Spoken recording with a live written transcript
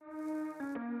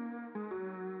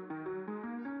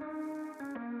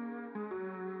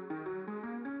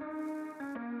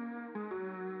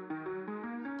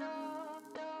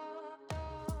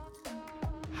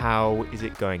How is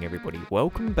it going, everybody?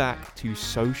 Welcome back to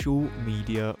Social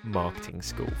Media Marketing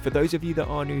School. For those of you that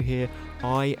are new here,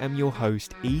 I am your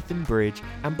host, Ethan Bridge,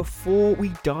 and before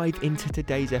we dive into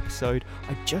today's episode,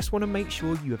 I just want to make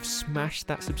sure you have smashed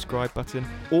that subscribe button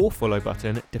or follow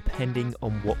button, depending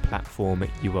on what platform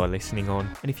you are listening on.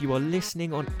 And if you are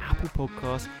listening on Apple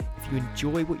Podcasts, if you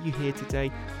enjoy what you hear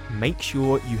today, make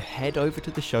sure you head over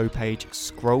to the show page,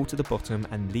 scroll to the bottom,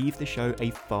 and leave the show a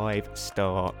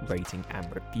 5-star rating and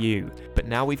review. But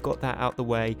now we've got that out the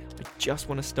way, I just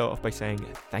want to start off by saying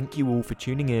thank you all for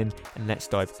tuning in, and let's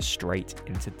dive straight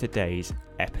into today's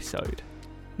episode.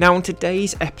 Now, on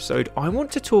today's episode, I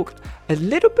want to talk a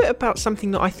little bit about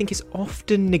something that I think is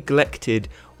often neglected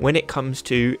when it comes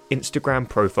to Instagram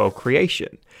profile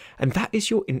creation, and that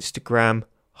is your Instagram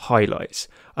highlights.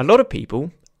 A lot of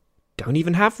people don't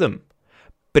even have them,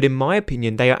 but in my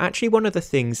opinion, they are actually one of the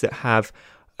things that have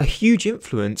a huge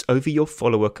influence over your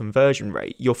follower conversion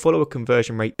rate. Your follower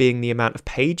conversion rate being the amount of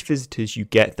page visitors you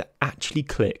get that actually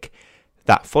click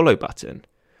that follow button.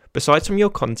 Besides from your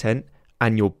content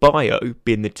and your bio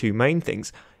being the two main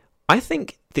things, I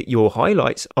think that your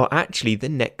highlights are actually the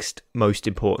next most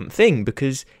important thing,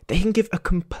 because they can give a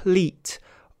complete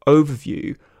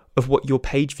overview of what your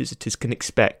page visitors can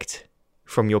expect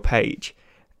from your page.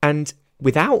 And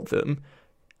without them,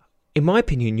 in my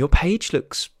opinion, your page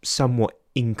looks somewhat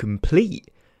incomplete.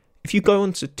 If you go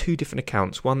onto two different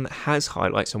accounts, one that has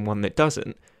highlights and one that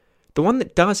doesn't, the one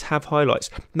that does have highlights,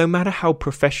 no matter how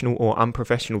professional or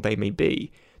unprofessional they may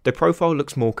be, the profile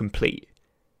looks more complete.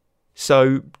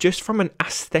 So just from an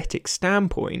aesthetic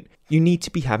standpoint, you need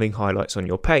to be having highlights on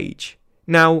your page.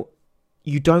 Now,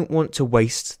 you don't want to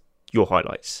waste your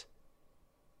highlights.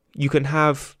 You can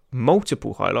have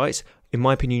multiple highlights. In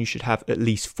my opinion, you should have at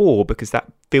least 4, because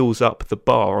that fills up the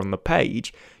bar on the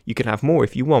page. You can have more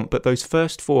if you want, but those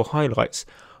first 4 highlights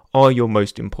are your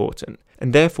most important,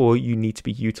 and therefore you need to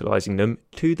be utilizing them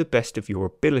to the best of your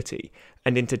ability.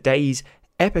 And in today's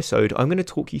episode, I'm going to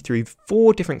talk you through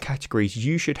 4 different categories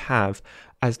you should have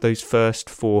as those first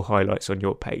 4 highlights on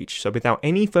your page. So without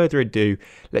any further ado,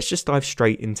 let's just dive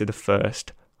straight into the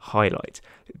first highlight,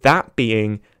 that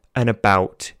being an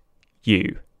about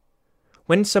you.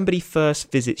 When somebody first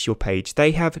visits your page,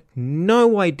 they have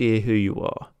no idea who you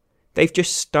are. They've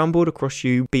just stumbled across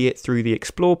you, be it through the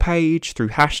explore page, through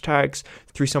hashtags,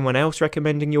 through someone else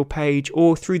recommending your page,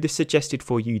 or through the suggested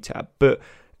for you tab. But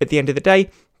at the end of the day,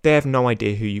 they have no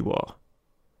idea who you are.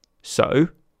 So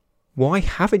why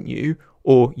haven't you,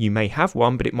 or you may have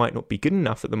one, but it might not be good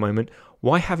enough at the moment,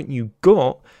 why haven't you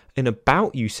got an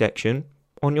about you section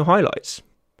on your highlights?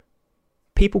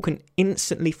 People can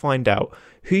instantly find out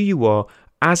who you are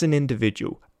as an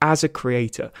individual, as a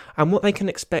creator, and what they can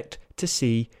expect to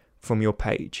see from your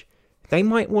page. They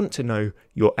might want to know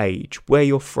your age, where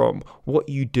you're from, what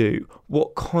you do,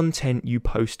 what content you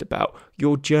post about,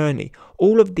 your journey.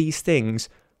 All of these things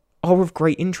are of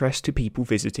great interest to people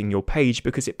visiting your page,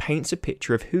 because it paints a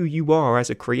picture of who you are as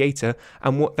a creator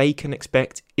and what they can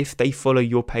expect if they follow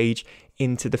your page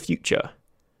into the future.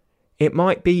 It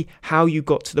might be how you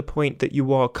got to the point that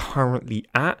you are currently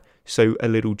at, so a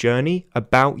little journey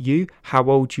about you, how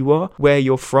old you are, where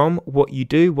you're from, what you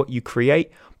do, what you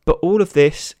create. But all of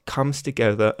this comes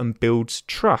together and builds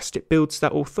trust. It builds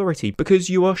that authority, because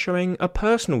you are showing a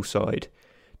personal side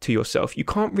to yourself. You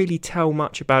can't really tell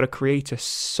much about a creator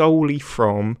solely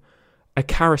from a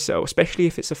carousel, especially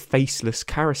if it's a faceless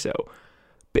carousel.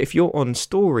 But if you're on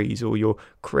stories or you're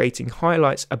creating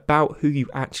highlights about who you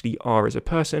actually are as a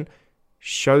person,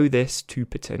 show this to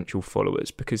potential followers,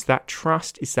 because that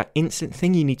trust is that instant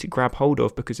thing you need to grab hold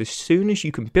of, because as soon as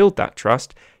you can build that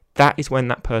trust, that is when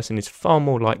that person is far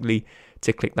more likely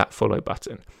to click that follow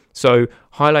button. So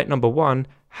highlight number 1,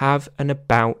 have an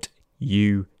about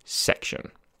you section.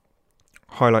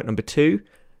 Highlight number 2,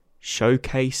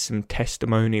 showcase some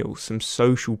testimonials, some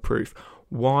social proof,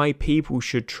 why people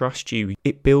should trust you.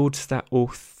 It builds that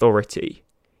authority.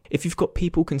 If you've got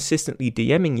people consistently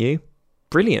DMing you,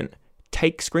 brilliant.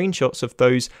 Take screenshots of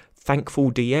those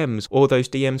thankful DMs, or those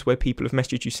DMs where people have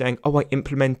messaged you saying, oh, I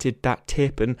implemented that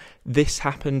tip and this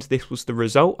happened, this was the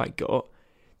result I got.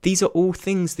 These are all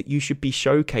things that you should be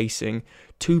showcasing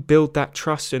to build that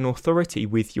trust and authority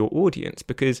with your audience,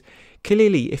 because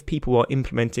clearly if people are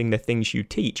implementing the things you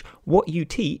teach, what you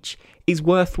teach is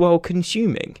worthwhile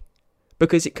consuming,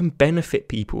 because it can benefit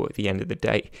people at the end of the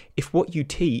day. If what you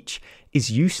teach is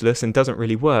useless and doesn't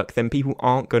really work, then people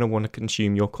aren't going to want to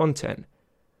consume your content.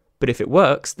 But if it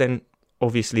works, then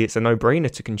obviously it's a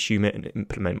no-brainer to consume it and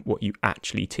implement what you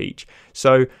actually teach.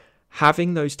 So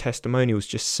having those testimonials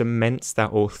just cements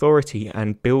that authority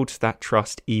and builds that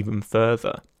trust even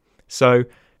further. So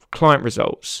client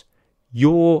results,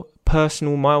 your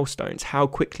personal milestones, how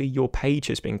quickly your page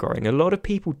has been growing. A lot of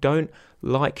people don't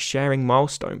like sharing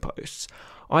milestone posts.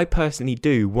 I personally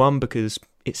do, one, because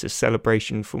it's a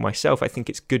celebration for myself. I think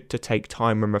it's good to take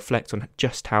time and reflect on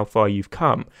just how far you've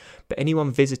come. But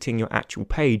anyone visiting your actual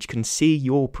page can see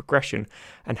your progression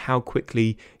and how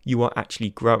quickly you are actually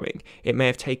growing. It may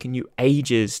have taken you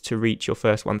ages to reach your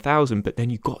first 1,000, but then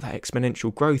you got that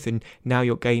exponential growth and now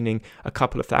you're gaining a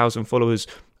couple of thousand followers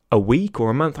a week or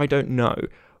a month, I don't know.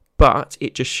 But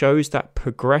it just shows that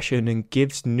progression and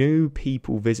gives new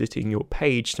people visiting your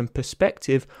page some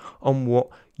perspective on what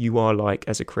you are like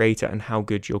as a creator and how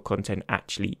good your content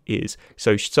actually is.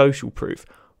 So social proof,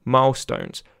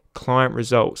 milestones, client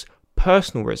results,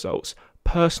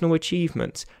 personal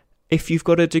achievements. If you've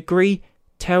got a degree,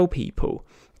 tell people.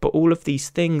 But all of these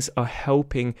things are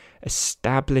helping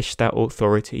establish that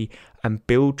authority and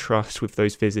build trust with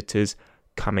those visitors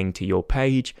coming to your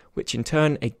page, which in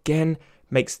turn, again,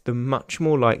 makes them much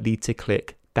more likely to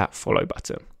click that follow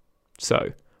button.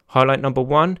 So, highlight number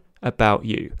 1, about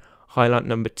you. Highlight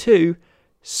number 2,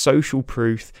 social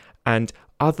proof and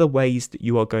other ways that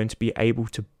you are going to be able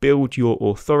to build your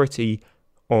authority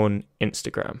on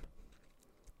Instagram.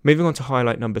 Moving on to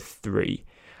highlight number 3,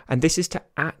 and this is to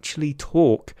actually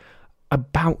talk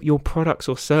about your products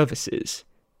or services.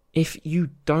 If you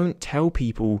don't tell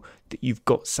people that you've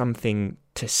got something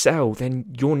to sell, then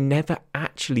you're never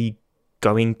actually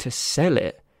going to sell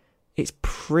it. It's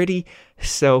pretty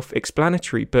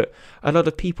self-explanatory, but a lot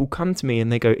of people come to me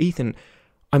and they go, Ethan,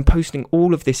 I'm posting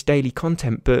all of this daily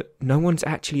content, but no one's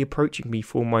actually approaching me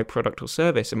for my product or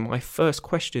service. And my first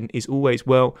question is always,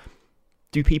 well,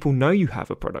 do people know you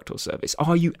have a product or service?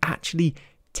 Are you actually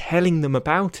telling them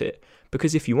about it?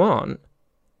 Because if you aren't,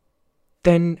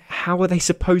 then how are they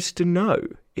supposed to know?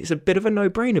 It's a bit of a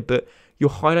no-brainer, but your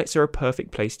highlights are a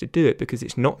perfect place to do it because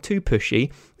it's not too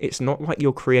pushy. It's not like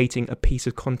you're creating a piece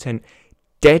of content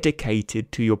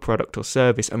dedicated to your product or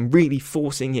service and really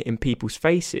forcing it in people's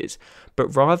faces,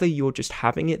 but rather you're just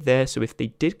having it there so if they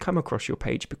did come across your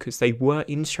page because they were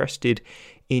interested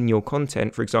in your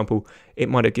content, for example, it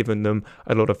might have given them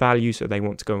a lot of value so they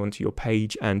want to go onto your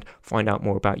page and find out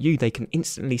more about you, they can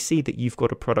instantly see that you've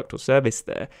got a product or service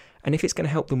there. And if it's going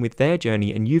to help them with their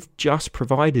journey and you've just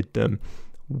provided them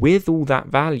with all that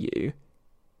value,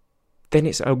 then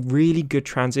it's a really good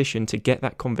transition to get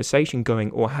that conversation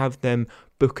going or have them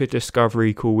book a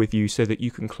discovery call with you so that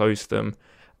you can close them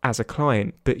as a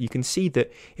client. But you can see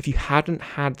that if you hadn't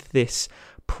had this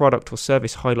product or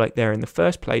service highlight there in the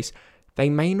first place, they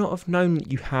may not have known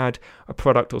that you had a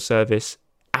product or service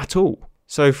at all.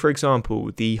 So for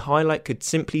example, the highlight could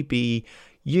simply be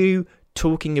you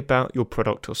talking about your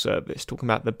product or service, talking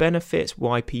about the benefits,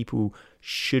 why people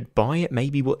should buy it,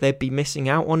 maybe what they'd be missing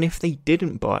out on if they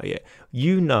didn't buy it.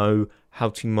 You know how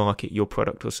to market your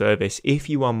product or service if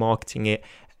you are marketing it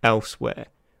elsewhere.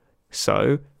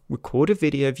 So record a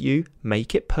video of you,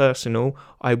 make it personal.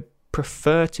 I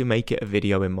prefer to make it a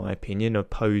video in my opinion,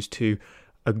 opposed to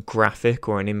a graphic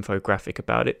or an infographic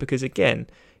about it, because again,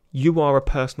 you are a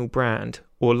personal brand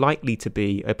or likely to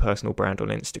be a personal brand on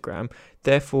Instagram.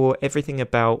 Therefore, everything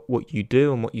about what you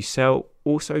do and what you sell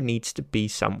also needs to be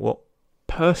somewhat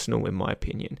personal, in my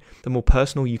opinion. The more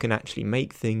personal you can actually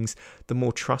make things, the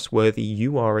more trustworthy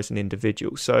you are as an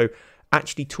individual. So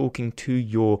actually talking to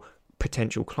your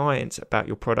potential clients about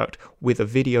your product with a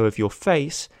video of your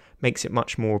face makes it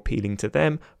much more appealing to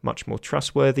them, much more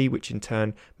trustworthy, which in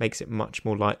turn makes it much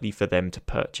more likely for them to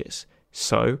purchase.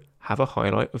 So have a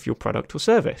highlight of your product or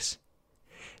service.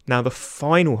 Now, the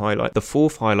final highlight, the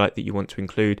fourth highlight that you want to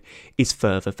include is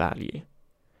further value.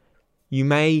 You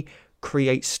may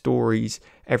create stories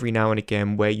every now and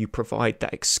again where you provide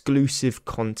that exclusive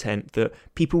content that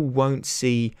people won't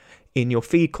see in your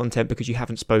feed content because you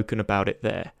haven't spoken about it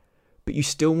there. But you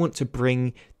still want to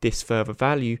bring this further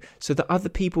value so that other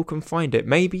people can find it.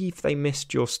 Maybe if they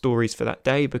missed your stories for that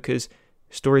day because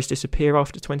stories disappear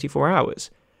after 24 hours.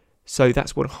 So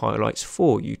that's what a highlight's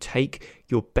for. You take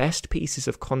your best pieces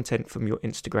of content from your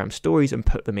Instagram stories and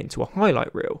put them into a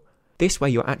highlight reel. This way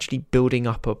you're actually building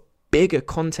up a bigger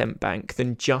content bank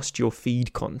than just your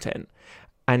feed content.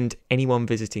 And anyone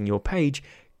visiting your page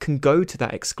can go to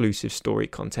that exclusive story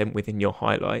content within your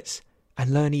highlights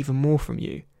and learn even more from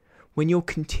you. When you're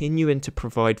continuing to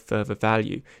provide further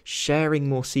value, sharing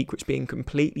more secrets, being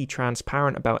completely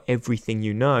transparent about everything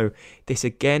you know, this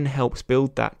again helps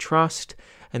build that trust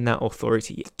and that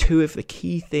authority. It's two of the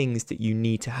key things that you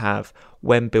need to have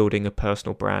when building a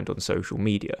personal brand on social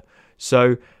media.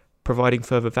 So providing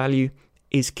further value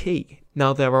is key.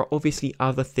 Now, there are obviously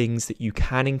other things that you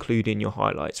can include in your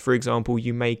highlights. For example,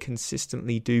 you may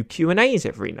consistently do Q&As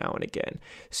every now and again.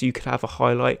 So you could have a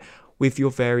highlight with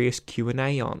your various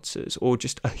Q&A answers, or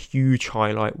just a huge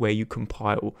highlight where you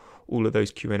compile all of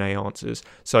those Q&A answers.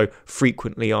 So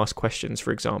frequently asked questions,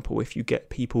 for example, if you get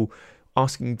people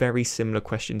asking very similar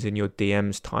questions in your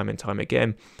DMs time and time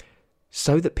again,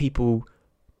 so that people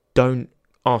don't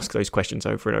ask those questions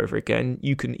over and over again,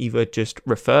 you can either just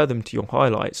refer them to your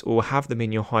highlights or have them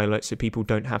in your highlights so people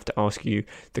don't have to ask you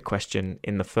the question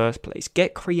in the first place.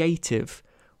 Get creative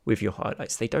with your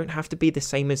highlights. They don't have to be the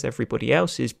same as everybody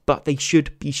else's, but they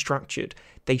should be structured.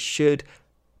 They should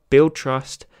build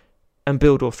trust and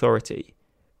build authority,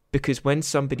 because when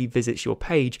somebody visits your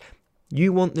page,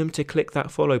 you want them to click that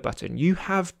follow button. You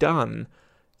have done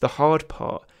the hard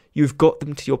part. You've got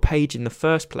them to your page in the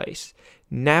first place.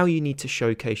 Now you need to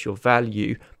showcase your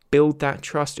value, build that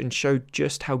trust, and show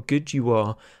just how good you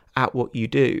are at what you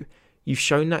do. You've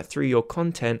shown that through your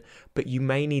content, but you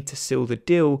may need to seal the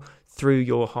deal through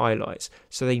your highlights.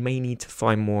 So they may need to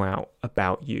find more out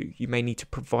about you. You may need to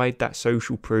provide that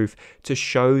social proof to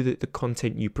show that the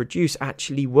content you produce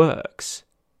actually works.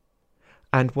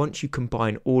 And once you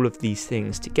combine all of these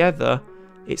things together,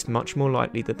 it's much more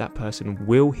likely that that person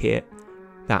will hit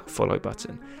that follow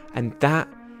button. And that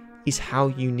is how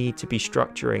you need to be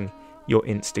structuring your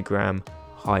Instagram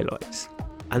highlights.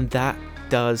 And that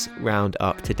does round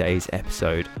up today's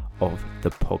episode of the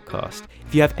podcast.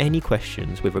 If you have any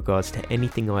questions with regards to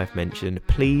anything I've mentioned,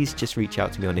 please just reach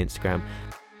out to me on Instagram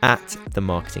at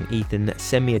 @themarketingethan.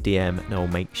 Send me a DM and I'll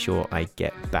make sure I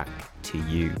get back to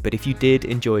you. But if you did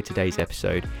enjoy today's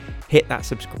episode, hit that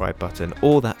subscribe button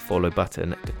or that follow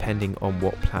button, depending on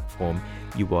what platform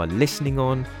you are listening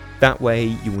on. That way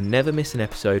you will never miss an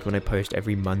episode when I post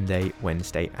every Monday,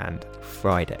 Wednesday and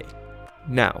Friday.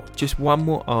 Now, just one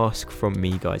more ask from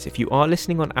me, guys. If you are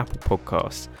listening on Apple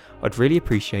Podcasts, I'd really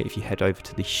appreciate if you head over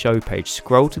to the show page,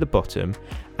 scroll to the bottom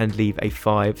and leave a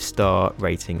 5-star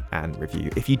rating and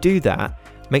review. If you do that,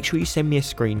 make sure you send me a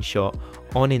screenshot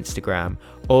on Instagram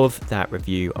of that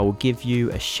review. I will give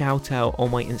you a shout out on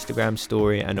my Instagram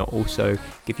story, and I'll also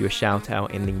give you a shout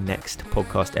out in the next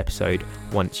podcast episode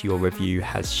once your review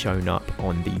has shown up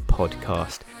on the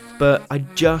podcast. But I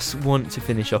just want to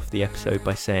finish off the episode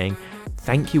by saying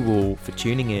thank you all for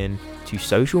tuning in to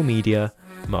Social Media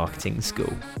Marketing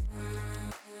School.